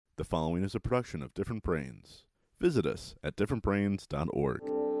The following is a production of Different Brains. Visit us at differentbrains.org.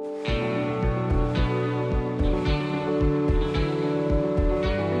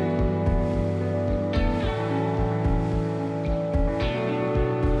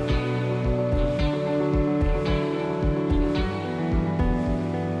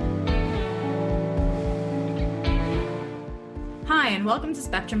 Hi, and welcome to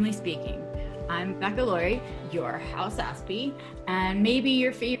Spectrumly Speaking. I'm Becca Laurie, your house Aspie, and maybe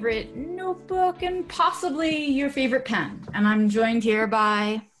your favorite notebook and possibly your favorite pen. And I'm joined here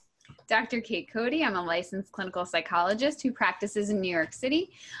by Dr. Kate Cody. I'm a licensed clinical psychologist who practices in New York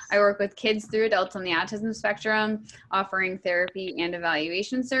City. I work with kids through adults on the autism spectrum, offering therapy and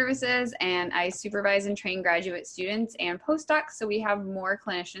evaluation services, and I supervise and train graduate students and postdocs, so we have more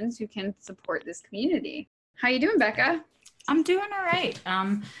clinicians who can support this community. How you doing, Becca? I'm doing all right.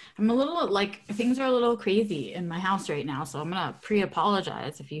 I'm a little, things are a little crazy in my house right now, so I'm going to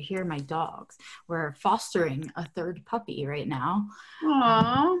pre-apologize if you hear my dogs. We're fostering a third puppy right now.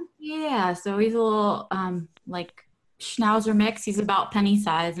 Aww. Yeah, so he's a little, Schnauzer mix. He's about penny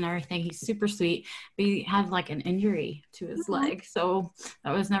size and everything. He's super sweet, but he had an injury to his leg, so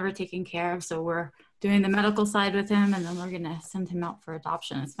that was never taken care of. So we're doing the medical side with him, and then we're going to send him out for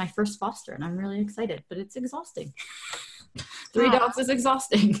adoption. It's my first foster, and I'm really excited, but it's exhausting. 3 dogs is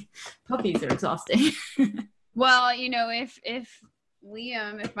exhausting. Puppies are exhausting. Well, if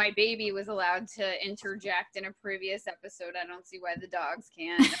my baby was allowed to interject in a previous episode, I don't see why the dogs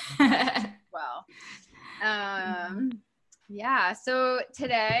can't. Well, yeah. So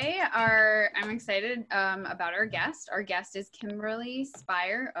today, I'm excited about our guest. Our guest is Kimberly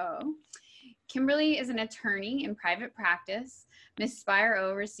Spire-O. Kimberly is an attorney in private practice. Ms.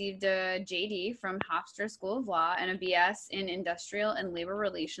 Spire-O received a JD from Hofstra School of Law and a BS in Industrial and Labor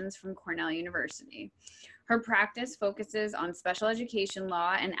Relations from Cornell University. Her practice focuses on special education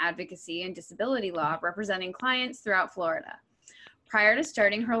law and advocacy and disability law, representing clients throughout Florida. Prior to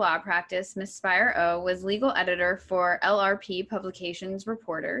starting her law practice, Ms. Spire-O was legal editor for LRP Publications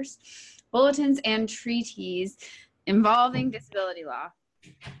Reporters, bulletins and treatises involving disability law.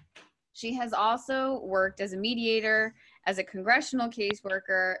 She has also worked as a mediator, as a congressional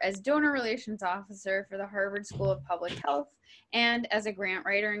caseworker, as donor relations officer for the Harvard School of Public Health, and as a grant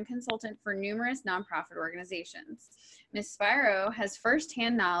writer and consultant for numerous nonprofit organizations. Ms. Spire-O has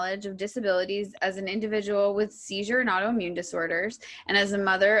firsthand knowledge of disabilities as an individual with seizure and autoimmune disorders, and as a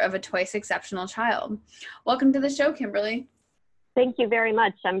mother of a twice exceptional child. Welcome to the show, Kimberly. Thank you very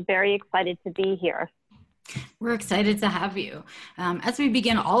much. I'm very excited to be here. We're excited to have you. As we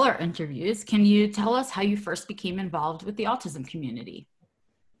begin all our interviews, can you tell us how you first became involved with the autism community?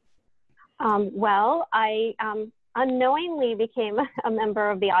 I unknowingly became a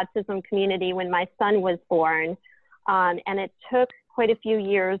member of the autism community when my son was born, and it took quite a few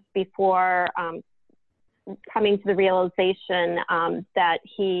years before coming to the realization that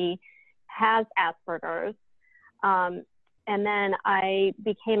he has Asperger's. And then I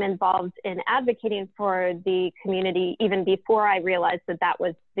became involved in advocating for the community even before I realized that that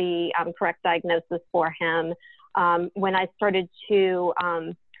was the correct diagnosis for him. When I started to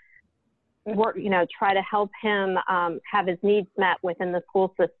work, try to help him have his needs met within the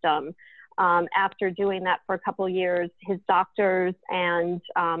school system. After doing that for a couple of years, his doctors and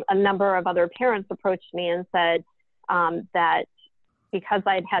a number of other parents approached me and said that because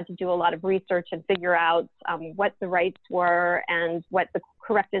I'd had to do a lot of research and figure out what the rights were and what the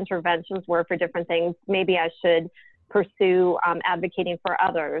correct interventions were for different things, maybe I should pursue advocating for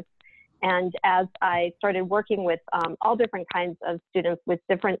others. And as I started working with all different kinds of students with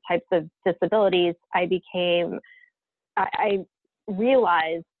different types of disabilities, I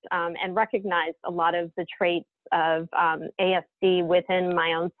realized and recognized a lot of the traits of ASD within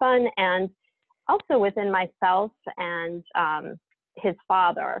my own son and also within myself and his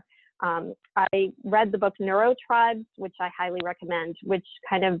father. I read the book Neurotribes, which I highly recommend, which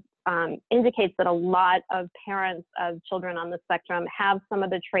kind of indicates that a lot of parents of children on the spectrum have some of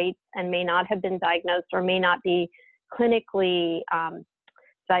the traits and may not have been diagnosed or may not be clinically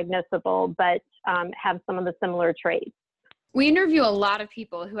diagnosable, but have some of the similar traits. We interview a lot of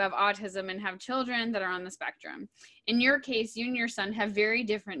people who have autism and have children that are on the spectrum. In your case, you and your son have very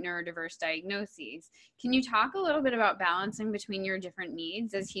different neurodiverse diagnoses. Can you talk a little bit about balancing between your different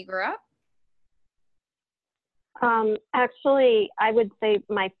needs as he grew up? Actually, I would say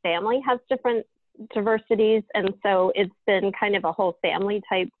my family has different diversities, and so it's been kind of a whole family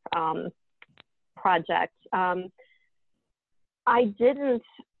type project. I didn't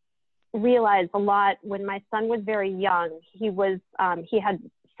realize a lot when my son was very young. He had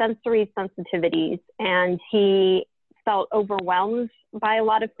sensory sensitivities, and he felt overwhelmed by a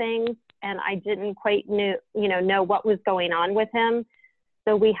lot of things, and I didn't quite know what was going on with him.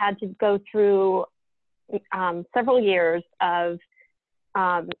 So we had to go through several years of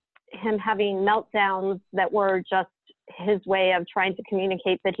him having meltdowns that were just his way of trying to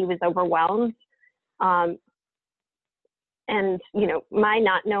communicate that he was overwhelmed. And, my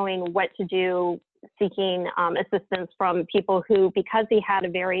not knowing what to do, seeking assistance from people who, because he had a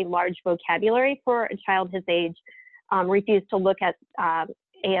very large vocabulary for a child his age, refused to look at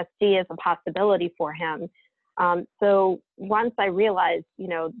ASD as a possibility for him. So once I realized,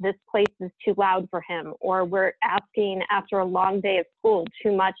 this place is too loud for him, or we're asking after a long day of school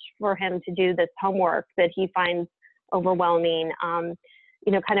too much for him to do this homework that he finds overwhelming,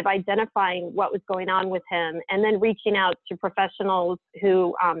 kind of identifying what was going on with him, and then reaching out to professionals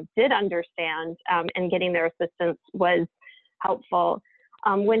who did understand, and getting their assistance was helpful.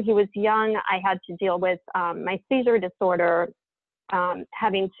 When he was young, I had to deal with my seizure disorder,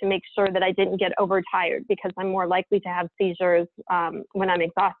 having to make sure that I didn't get overtired, because I'm more likely to have seizures when I'm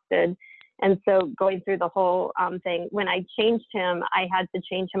exhausted. And so going through the whole thing, when I changed him, I had to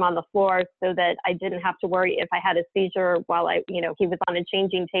change him on the floor so that I didn't have to worry if I had a seizure while he was on a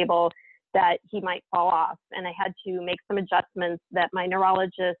changing table, that he might fall off. And I had to make some adjustments that my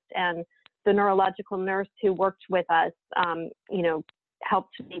neurologist and the neurological nurse who worked with us,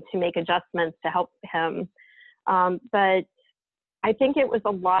 helped me to make adjustments to help him. But I think it was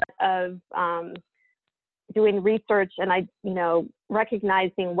a lot of doing research and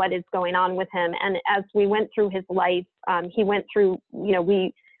recognizing what is going on with him. And as we went through his life, he went through,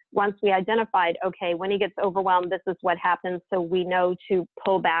 once we identified, okay, when he gets overwhelmed, this is what happens. So we know to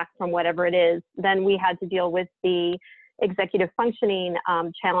pull back from whatever it is. Then we had to deal with the executive functioning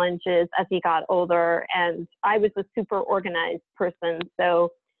challenges as he got older. And I was a super organized person. So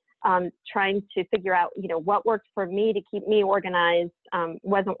trying to figure out, what worked for me to keep me organized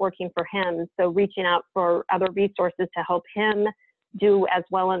wasn't working for him. So reaching out for other resources to help him do as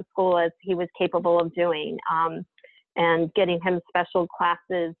well in school as he was capable of doing, and getting him special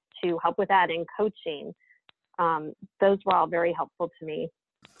classes to help with that, and coaching. Those were all very helpful to me.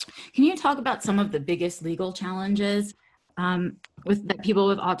 Can you talk about some of the biggest legal challenges that people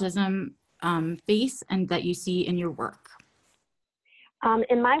with autism face and that you see in your work?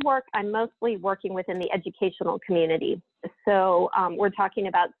 In my work, I'm mostly working within the educational community. So we're talking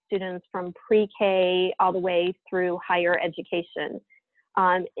about students from pre-K all the way through higher education.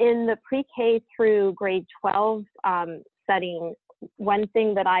 In the pre-K through grade 12 setting, one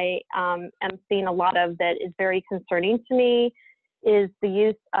thing that I am seeing a lot of that is very concerning to me is the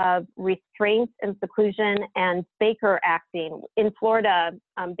use of restraint and seclusion and Baker acting. In Florida,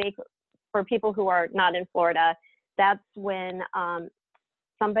 for people who are not in Florida, that's when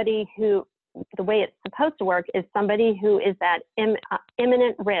somebody who, the way it's supposed to work is somebody who is at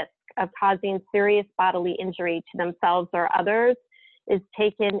imminent risk of causing serious bodily injury to themselves or others is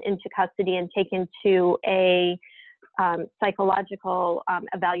taken into custody and taken to a psychological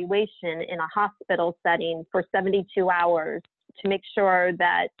evaluation in a hospital setting for 72 hours to make sure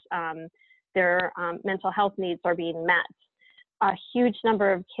that their mental health needs are being met. A huge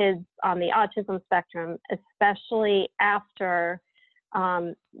number of kids on the autism spectrum, especially after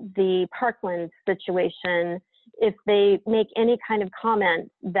the Parkland situation, if they make any kind of comment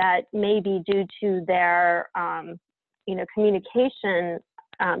that may be due to their, communication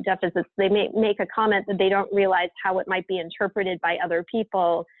deficits, they may make a comment that they don't realize how it might be interpreted by other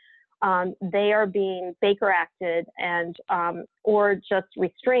people. They are being Baker acted and or just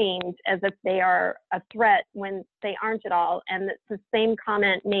restrained as if they are a threat when they aren't at all. And it's the same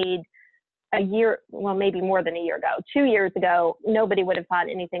comment made a year, well, maybe more than a year ago, 2 years ago. Nobody would have thought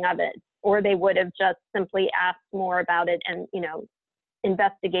anything of it, or they would have just simply asked more about it and,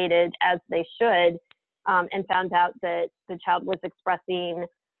 investigated as they should, and found out that the child was expressing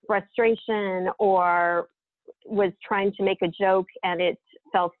frustration or was trying to make a joke and it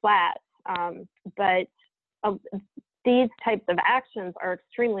fell flat. But these types of actions are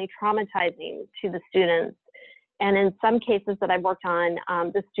extremely traumatizing to the students. And in some cases that I've worked on,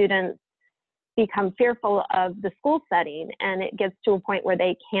 the students become fearful of the school setting, and it gets to a point where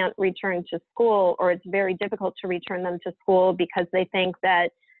they can't return to school, or it's very difficult to return them to school because they think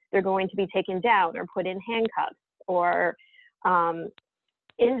that they're going to be taken down or put in handcuffs or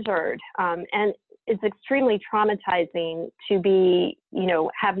injured. And it's extremely traumatizing to be,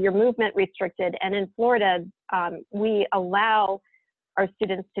 have your movement restricted. And in Florida, we allow our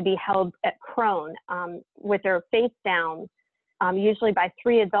students to be held at prone with their face down, usually by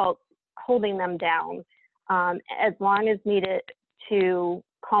 3 adults holding them down as long as needed to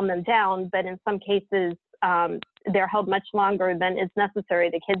calm them down. But in some cases, they're held much longer than is necessary.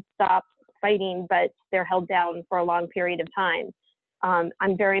 The kids stop fighting, but they're held down for a long period of time.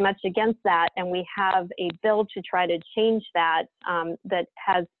 I'm very much against that, and we have a bill to try to change that that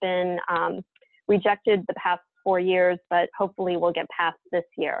has been rejected the past 4 years, but hopefully will get passed this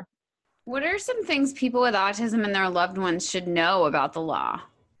year. What are some things people with autism and their loved ones should know about the law?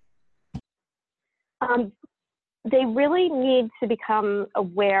 They really need to become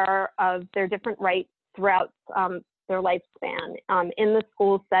aware of their different rights throughout their lifespan, in the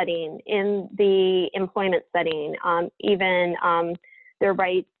school setting, in the employment setting, even their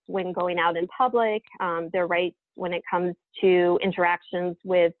rights when going out in public, their rights when it comes to interactions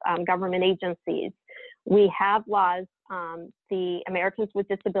with government agencies. We have laws, the Americans with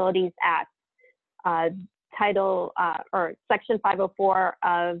Disabilities Act, Section 504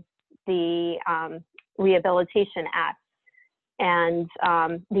 of the Rehabilitation Act, and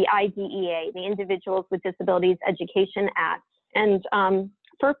the IDEA, the Individuals with Disabilities Education Act, and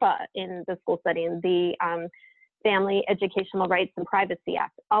FERPA in the school setting, the Family Educational Rights and Privacy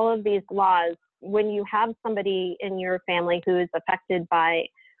Act. All of these laws, when you have somebody in your family who is affected by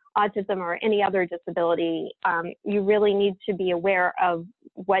autism or any other disability, you really need to be aware of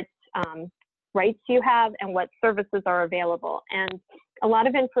what rights you have and what services are available. And a lot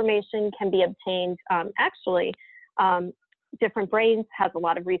of information can be obtained. Different Brains has a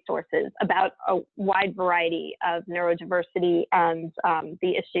lot of resources about a wide variety of neurodiversity and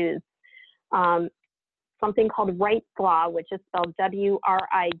the issues. Something called Rights Law, which is spelled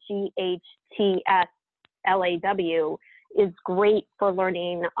WRIGHTSLAW, is great for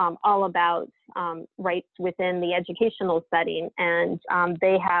learning all about rights within the educational setting. And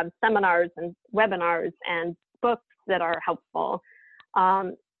they have seminars and webinars and books that are helpful.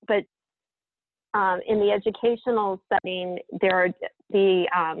 But in the educational setting, there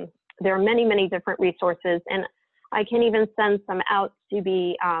are many, many different resources, and I can even send some out to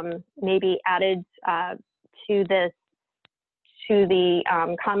be maybe added to the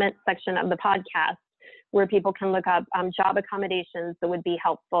comment section of the podcast, where people can look up job accommodations that would be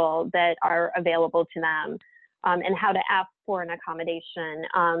helpful that are available to them, and how to ask for an accommodation,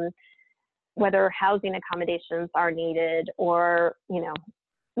 whether housing accommodations are needed, or,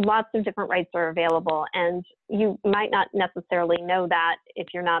 lots of different rights are available. And you might not necessarily know that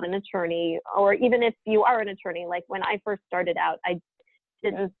if you're not an attorney, or even if you are an attorney. Like when I first started out, I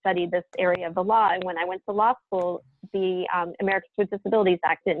didn't study this area of the law. And when I went to law school, the Americans with Disabilities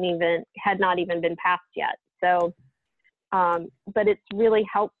Act had not even been passed yet. So, but it's really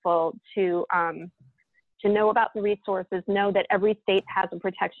helpful to know about the resources, know that every state has a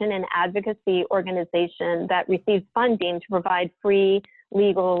protection and advocacy organization that receives funding to provide free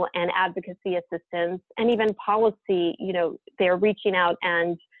legal and advocacy assistance, and even policy. They're reaching out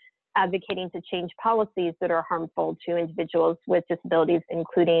and advocating to change policies that are harmful to individuals with disabilities,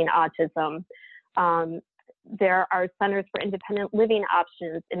 including autism. There are centers for independent living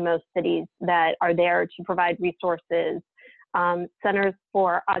options in most cities that are there to provide resources. Centers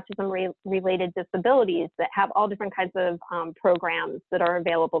for autism-related disabilities that have all different kinds of programs that are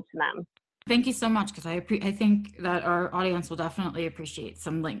available to them. Thank you so much, because I think that our audience will definitely appreciate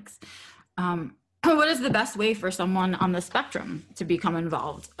some links. What is the best way for someone on the spectrum to become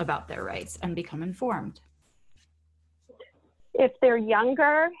involved about their rights and become informed? If they're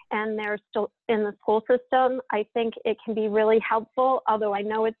younger and they're still in the school system, I think it can be really helpful, although I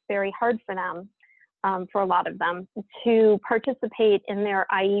know it's very hard for them, for a lot of them, to participate in their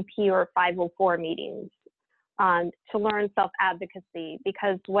IEP or 504 meetings, to learn self-advocacy,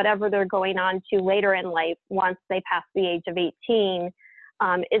 because whatever they're going on to later in life, once they pass the age of 18,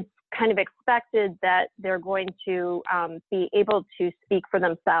 it's kind of expected that they're going to be able to speak for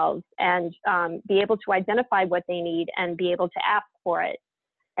themselves and be able to identify what they need and be able to ask for it.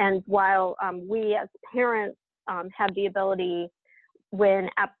 And while we as parents have the ability, when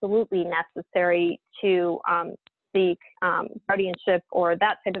absolutely necessary, to seek guardianship or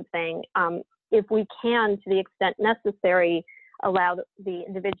that type of thing, if we can, to the extent necessary, allow the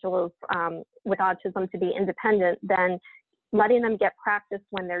individuals with autism to be independent, then letting them get practice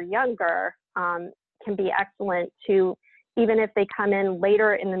when they're younger can be excellent to, even if they come in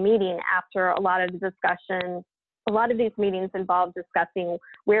later in the meeting after a lot of the discussion. A lot of these meetings involve discussing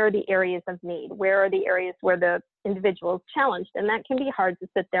where are the areas of need, where are the areas where the individual is challenged, and that can be hard to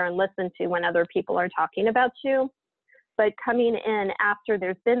sit there and listen to when other people are talking about you. But coming in after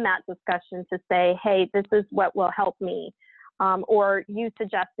there's been that discussion to say, hey, this is what will help me. Or you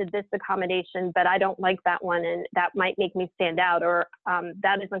suggested this accommodation, but I don't like that one, and that might make me stand out, or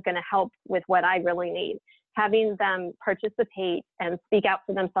that isn't going to help with what I really need. having them participate and speak out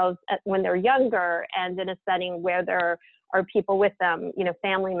for themselves when they're younger and in a setting where there are people with them,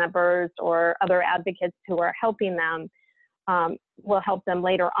 family members or other advocates who are helping them, will help them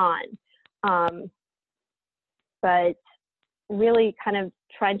later on. But really kind of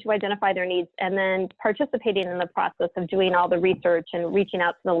trying to identify their needs and then participating in the process of doing all the research and reaching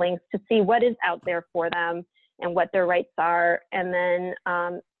out to the links to see what is out there for them and what their rights are. And then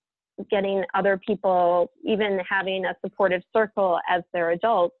getting other people, even having a supportive circle as they're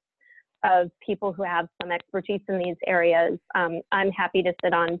adults of people who have some expertise in these areas. I'm happy to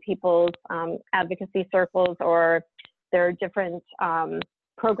sit on people's advocacy circles, or there are different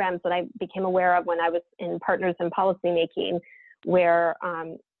programs that I became aware of when I was in Partners in Policymaking, where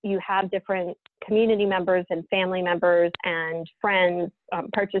you have different community members and family members and friends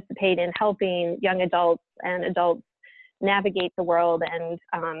participate in helping young adults and adults navigate the world and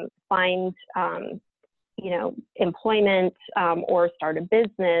find, employment or start a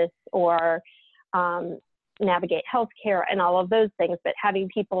business or navigate healthcare and all of those things. But having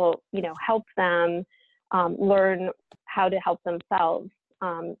people, help them learn how to help themselves.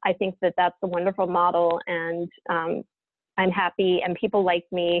 I think that that's a wonderful model, and I'm happy, and people like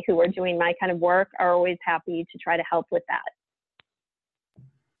me who are doing my kind of work are always happy to try to help with that.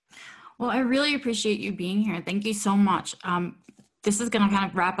 Well, I really appreciate you being here. Thank you so much. This is going to kind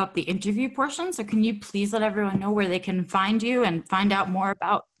of wrap up the interview portion. So can you please let everyone know where they can find you and find out more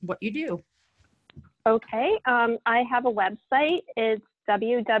about what you do? Okay. I have a website. It's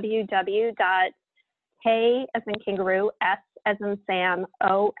www.K as in kangaroo, S as in Sam,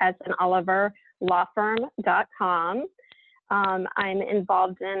 O as in Oliver, lawfirm.com. I'm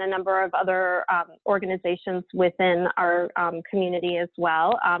involved in a number of other organizations within our community as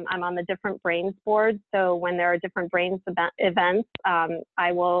well. I'm on the Different Brains board, so when there are Different Brains events,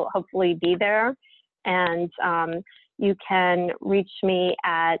 I will hopefully be there. And you can reach me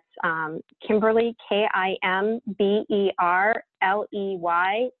at Kimberly, KIMBERLEY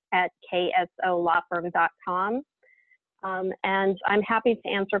at KSOLawfirm.com. And I'm happy to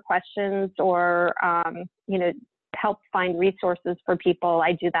answer questions or, help find resources for people.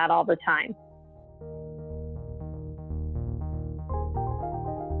 I do that all the time.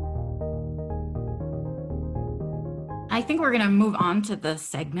 I think we're going to move on to the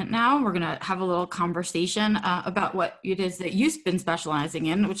segment now. We're going to have a little conversation about what it is that you've been specializing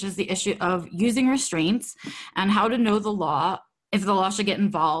in, which is the issue of using restraints and how to know the law, if the law should get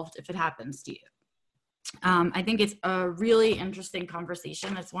involved if it happens to you. I think it's a really interesting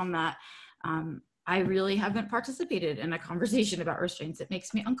conversation. It's one that I really haven't participated in a conversation about restraints. It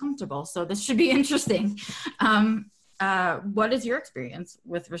makes me uncomfortable. So this should be interesting. What is your experience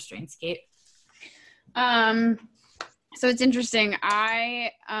with restraints, Kate? So it's interesting.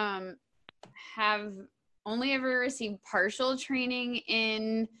 I have only ever received partial training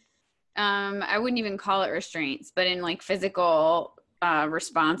in, I wouldn't even call it restraints, but in like physical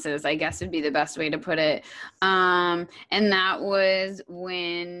responses, I guess would be the best way to put it. And that was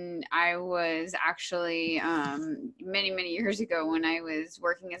when I was actually many, many years ago when I was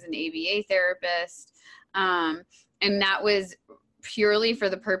working as an ABA therapist. And that was purely for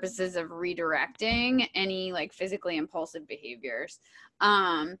the purposes of redirecting any like physically impulsive behaviors.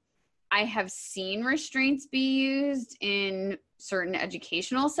 I have seen restraints be used in certain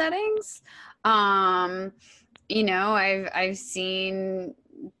educational settings. I've seen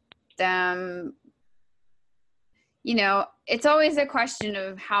them, it's always a question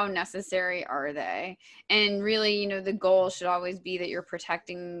of how necessary are they? And really, the goal should always be that you're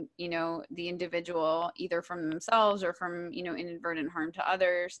protecting, the individual either from themselves or from, inadvertent harm to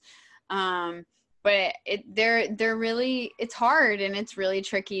others. But they're really, it's hard and it's really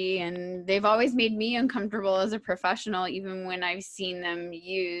tricky, and they've always made me uncomfortable as a professional, even when I've seen them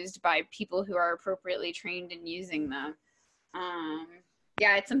used by people who are appropriately trained in using them.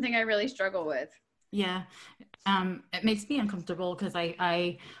 It's something I really struggle with. Yeah. It makes me uncomfortable because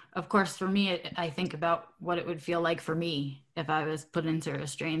I of course, for me, I think about what it would feel like for me if I was put into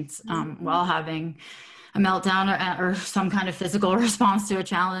restraints while having a meltdown or some kind of physical response to a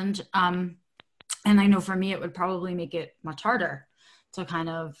challenge. And I know for me, it would probably make it much harder to kind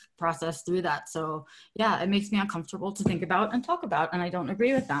of process through that. So yeah, it makes me uncomfortable to think about and talk about, and I don't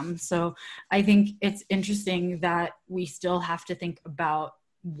agree with them. So I think it's interesting that we still have to think about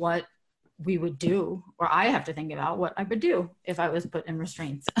what we would do, or I have to think about what I would do if I was put in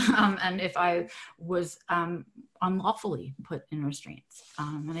restraints and if I was unlawfully put in restraints.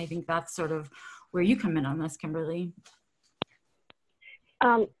 And I think that's sort of where you come in on this, Kimberly.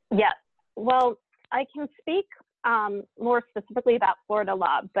 Yeah, well, I can speak more specifically about Florida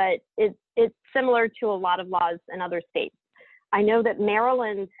law, but it's similar to a lot of laws in other states. I know that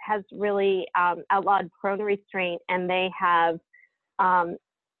Maryland has really outlawed prone restraint, and they have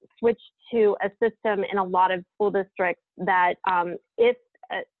switched to a system in a lot of school districts that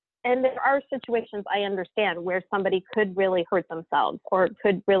and there are situations, I understand, where somebody could really hurt themselves or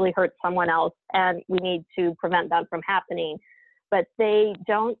could really hurt someone else, and we need to prevent that from happening. But they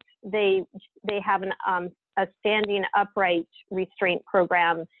have a standing upright restraint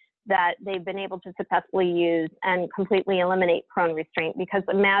program that they've been able to successfully use and completely eliminate prone restraint. Because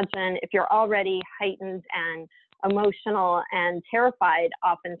imagine if you're already heightened and emotional and terrified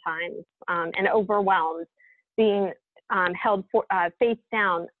oftentimes and overwhelmed, being held face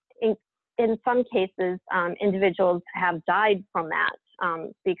down. In some cases, individuals have died from that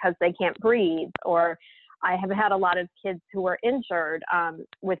because they can't breathe, or I have had a lot of kids who were injured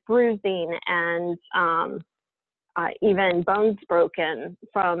with bruising and even bones broken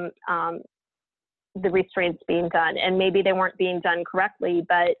from the restraints being done. And maybe they weren't being done correctly,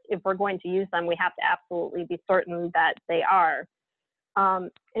 but if we're going to use them, we have to absolutely be certain that they are.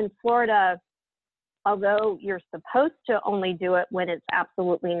 In Florida, although you're supposed to only do it when it's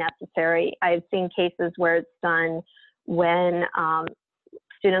absolutely necessary, I've seen cases where it's done when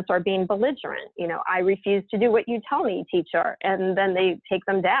students are being belligerent. You know, I refuse to do what you tell me, teacher, and then they take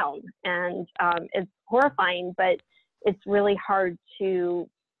them down. And it's horrifying, but it's really hard to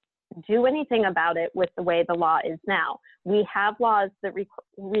do anything about it with the way the law is now. We have laws that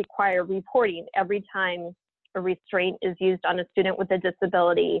require reporting every time a restraint is used on a student with a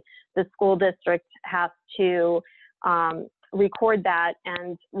disability. The school district has to record that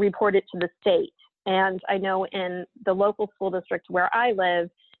and report it to the state. And I know in the local school district where I live,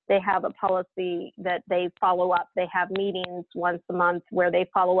 they have a policy that they follow up. They have meetings once a month where they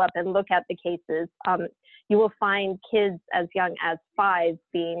follow up and look at the cases. You will find kids as young as 5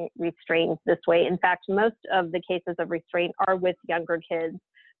 being restrained this way. In fact, most of the cases of restraint are with younger kids.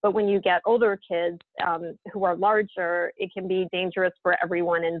 But when you get older kids who are larger, it can be dangerous for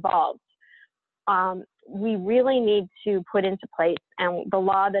everyone involved. We really need to put into place, and the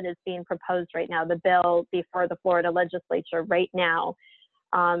law that is being proposed right now, the bill before the Florida legislature right now,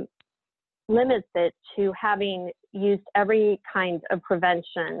 limits it to having used every kind of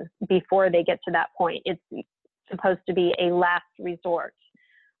prevention before they get to that point. It's supposed to be a last resort.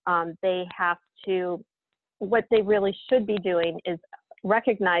 They have to, what they really should be doing is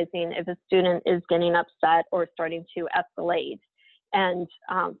recognizing if a student is getting upset or starting to escalate, and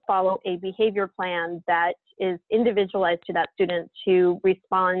follow a behavior plan that is individualized to that student to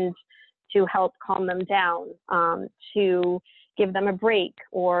respond, to help calm them down, to give them a break,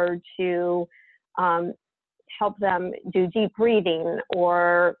 or to help them do deep breathing,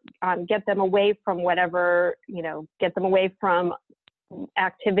 or get them away from whatever, get them away from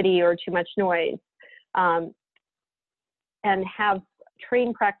activity or too much noise, and have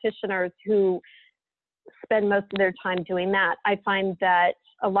trained practitioners who spend most of their time doing that. I find that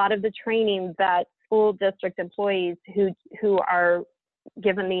a lot of the training that school district employees who are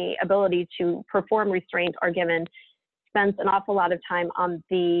given the ability to perform restraint are given spends an awful lot of time on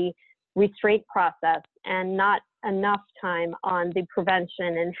the restraint process and not enough time on the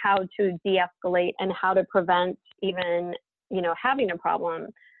prevention and how to de-escalate and how to prevent even, having a problem.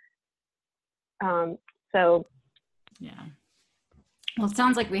 Yeah. Well, it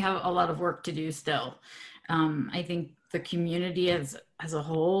sounds like we have a lot of work to do still. I think the community as a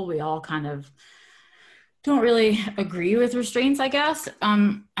whole, we all kind of don't really agree with restraints, I guess.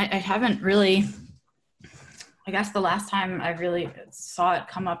 I haven't really, I guess the last time I really saw it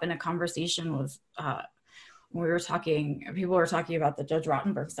come up in a conversation was when people were talking about the Judge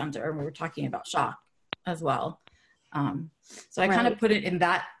Rottenberg Center, and we were talking about shock as well. So I kind of put it in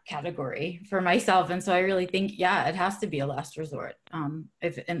that category for myself. And so I really think, it has to be a last resort,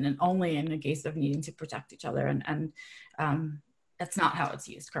 and only in the case of needing to protect each other. And that's not how it's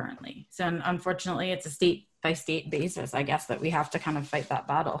used currently. So unfortunately, it's a state by state basis, I guess, that we have to kind of fight that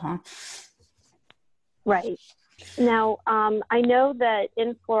battle, huh? Right. Now, I know that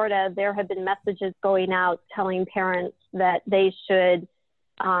in Florida, there have been messages going out telling parents that they should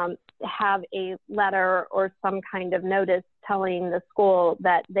have a letter or some kind of notice telling the school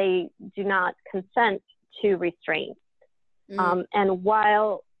that they do not consent to restraint. And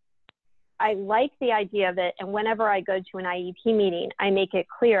while I like the idea of it, and whenever I go to an IEP meeting, I make it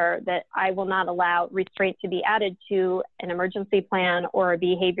clear that I will not allow restraint to be added to an emergency plan or a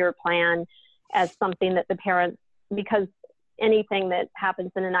behavior plan as something that the parents, because anything that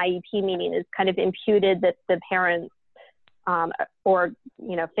happens in an IEP meeting is kind of imputed that the parents or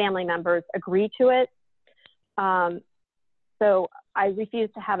family members agree to it. So I refuse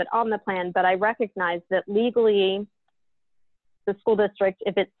to have it on the plan, but I recognize that legally, the school district,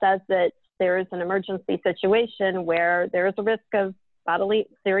 if it says that there is an emergency situation where there is a risk of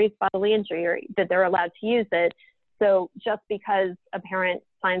serious bodily injury, that they're allowed to use it. So just because a parent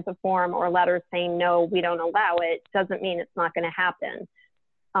signs a form or a letter saying, no, we don't allow it, doesn't mean it's not going to happen.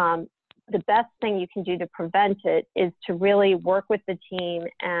 The best thing you can do to prevent it is to really work with the team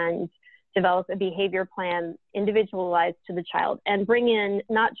and develop a behavior plan individualized to the child, and bring in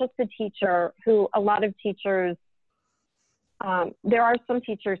not just the teacher, who a lot of teachers, there are some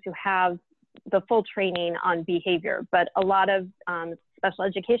teachers who have the full training on behavior, but a lot of special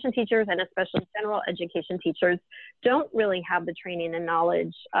education teachers, and especially general education teachers, don't really have the training and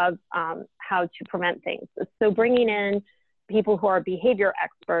knowledge of how to prevent things. So bringing in people who are behavior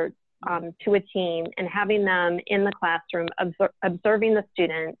experts to a team and having them in the classroom, observing the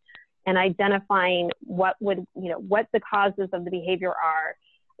student and identifying what the causes of the behavior are.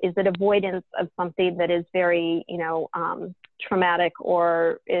 Is it avoidance of something that is very, traumatic,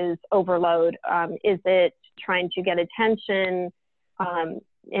 or is overload? Is it trying to get attention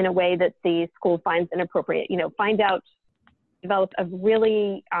in a way that the school finds inappropriate? Find out, develop a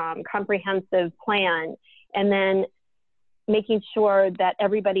really comprehensive plan, and then making sure that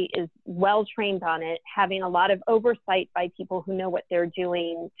everybody is well trained on it, having a lot of oversight by people who know what they're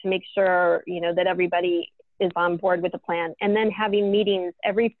doing to make sure, that everybody is on board with the plan, and then having meetings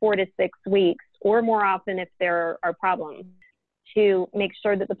every 4 to 6 weeks or more often if there are problems, to make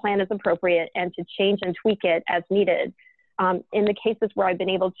sure that the plan is appropriate and to change and tweak it as needed. In the cases where I've been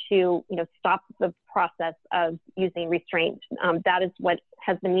able to, stop the process of using restraint, that is what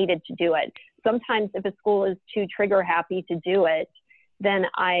has been needed to do it. Sometimes if a school is too trigger happy to do it, then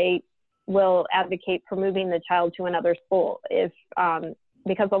I will advocate for moving the child to another school.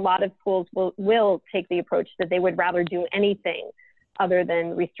 Because a lot of schools will take the approach that they would rather do anything other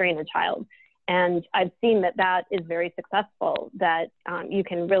than restrain a child. And I've seen that is very successful, that you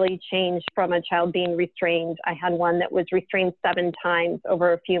can really change from a child being restrained. I had one that was restrained 7 times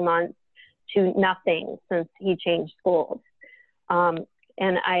over a few months to nothing since he changed schools.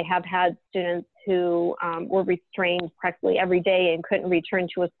 And I have had students who were restrained practically every day and couldn't return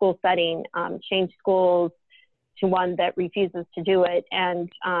to a school setting, change schools to one that refuses to do it,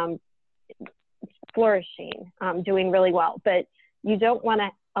 and flourishing, doing really well. But you don't want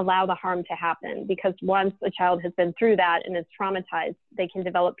to allow the harm to happen, because once a child has been through that and is traumatized, they can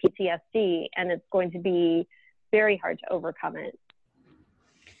develop PTSD, and it's going to be very hard to overcome it.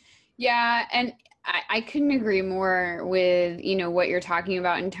 Yeah, and I couldn't agree more with, what you're talking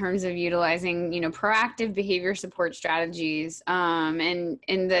about in terms of utilizing, proactive behavior support strategies. And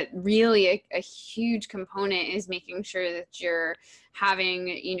that really a huge component is making sure that you're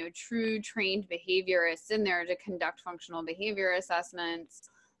having, true trained behaviorists in there to conduct functional behavior assessments.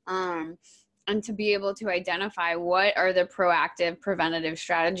 And to be able to identify what are the proactive preventative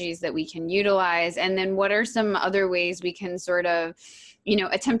strategies that we can utilize, and then what are some other ways we can sort of,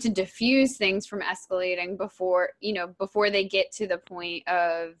 attempt to diffuse things from escalating before they get to the point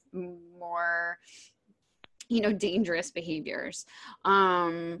of more, dangerous behaviors.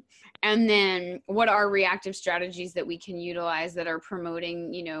 And then what are reactive strategies that we can utilize that are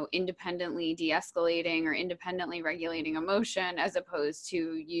promoting, independently de-escalating or independently regulating emotion, as opposed to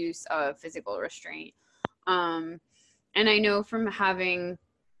use of physical restraint. And I know from having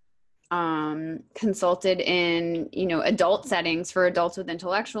consulted in, adult settings for adults with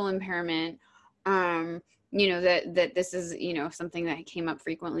intellectual impairment, that this is, something that came up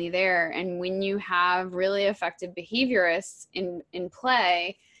frequently there. And when you have really effective behaviorists in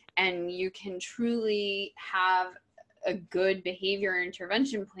play, and you can truly have a good behavior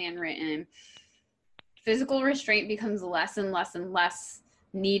intervention plan written, physical restraint becomes less and less and less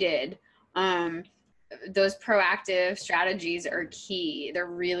needed. Those proactive strategies are key. They're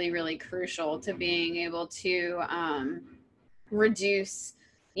really, really crucial to being able to reduce,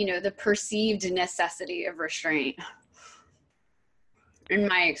 the perceived necessity of restraint, in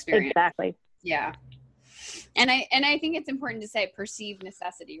my experience. Exactly. Yeah. And I think it's important to say perceived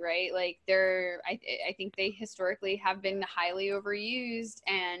necessity, right? Like I think they historically have been highly overused,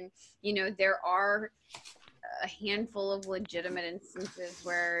 and, there are a handful of legitimate instances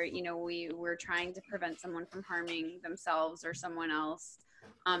where, we're trying to prevent someone from harming themselves or someone else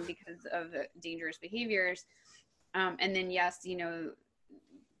because of dangerous behaviors. And then, yes,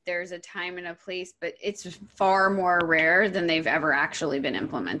 there's a time and a place, but it's far more rare than they've ever actually been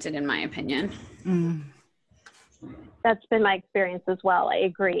implemented, in my opinion. That's been my experience as well. I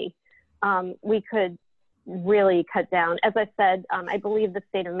agree. We could really cut down. As I said, I believe the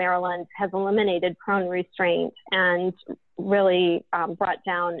state of Maryland has eliminated prone restraint and really brought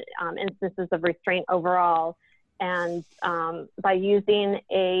down instances of restraint overall. And by using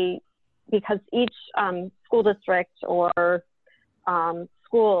because each school district or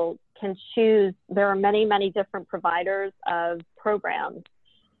school can choose, there are many, many different providers of programs.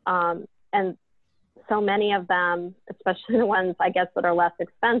 And so many of them, especially the ones, I guess, that are less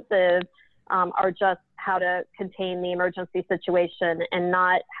expensive, are just how to contain the emergency situation and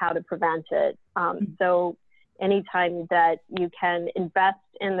not how to prevent it. So anytime that you can invest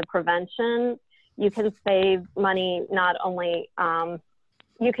in the prevention, you can save money, not only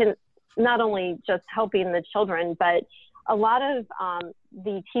just helping the children, but a lot of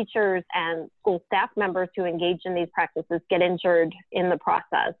the teachers and school staff members who engage in these practices get injured in the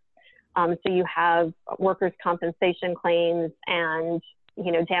process. So you have workers' compensation claims and,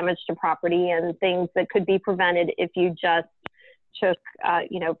 damage to property and things that could be prevented if you just took,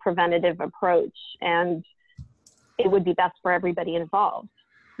 preventative approach, and it would be best for everybody involved.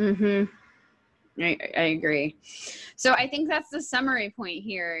 Mm-hmm. I agree. So I think that's the summary point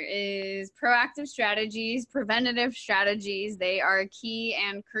here is proactive strategies, preventative strategies. They are key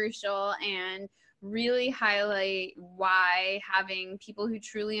and crucial and really highlight why having people who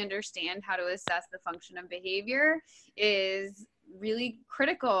truly understand how to assess the function of behavior is really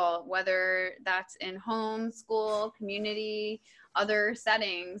critical, whether that's in home, school, community, other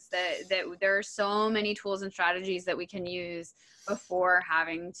settings, that there are so many tools and strategies that we can use before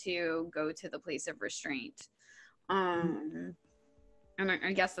having to go to the place of restraint. And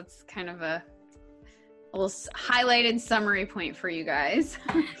I guess that's kind of a little highlighted summary point for you guys.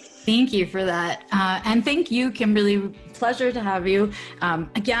 Thank you for that. And thank you, Kimberly. Pleasure to have you.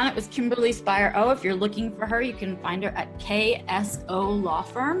 Again, it was Kimberly Spire. If you're looking for her, you can find her at KSO Law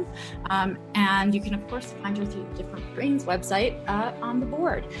Firm. And you can, of course, find her through Different Brains website on the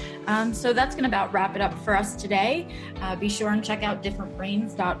board. So that's going to about wrap it up for us today. Be sure and check out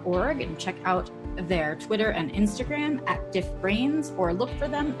differentbrains.org and check out their Twitter and Instagram at diffbrains, or look for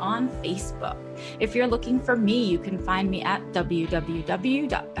them on Facebook. If you're looking for me, you can find me at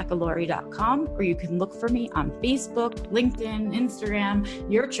www.beccalaurie.com, or you can look for me on Facebook, LinkedIn, Instagram,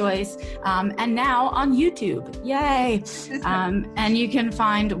 your choice, and now on YouTube. Yay! And you can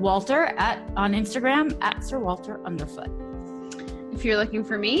find Walter on Instagram at Sir Walter Underfoot. If you're looking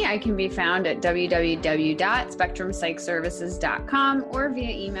for me, I can be found at www.spectrumpsychservices.com or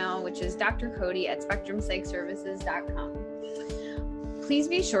via email, which is drcody@spectrumpsychservices.com. Please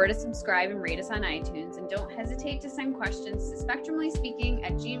be sure to subscribe and rate us on iTunes, and don't hesitate to send questions to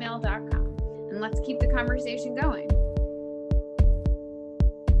spectrumlyspeaking@gmail.com. And let's keep the conversation going.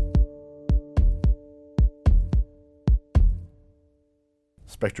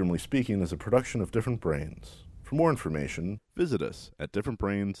 Spectrumly Speaking is a production of Different Brains. For more information, visit us at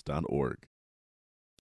differentbrains.org.